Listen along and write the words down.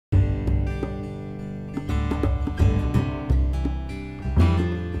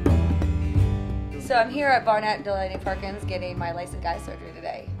So I'm here at Barnet Dulaney Perkins getting my LASIK eye surgery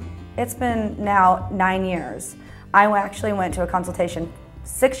today. It's been now 9 years. I actually went to a consultation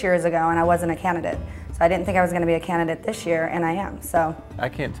 6 years ago and I wasn't a candidate. So I didn't think I was going to be a candidate this year, and I am. So I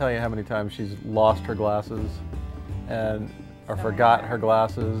can't tell you how many times she's lost her glasses or forgot her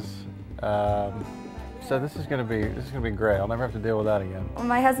glasses. So this is going to be great. I'll never have to deal with that again. well,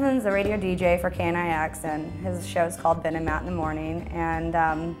 my husband's a radio DJ for KNIX, and his show's called Ben and Matt in the Morning.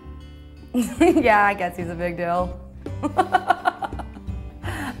 And yeah, I guess he's a big deal.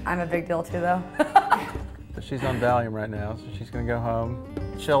 I'm a big deal too, though. She's on Valium right now, so she's going to go home,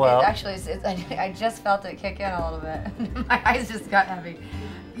 chill out. Actually, I just felt it kick in a little bit. My eyes just got heavy.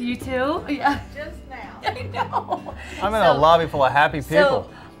 You too? Yeah. Just now. I know. I'm in a lobby full of happy people. So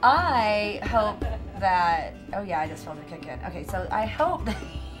I hope that, oh yeah, I just felt it kick in. Okay, so I hope that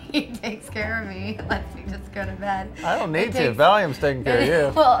he takes care of me and lets me just go to bed. I don't need to. Valium's taking care of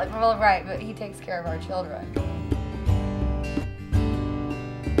you. Well, right, but he takes care of our children.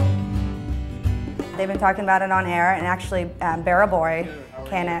 They've been talking about it on air, and actually Boy,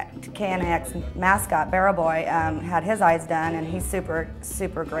 KNIX mascot, Boy, had his eyes done, and he's super,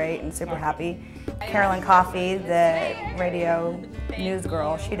 super great and super happy. Carolyn Coffey, the radio news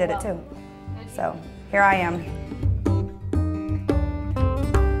girl, she did it too. So here I am.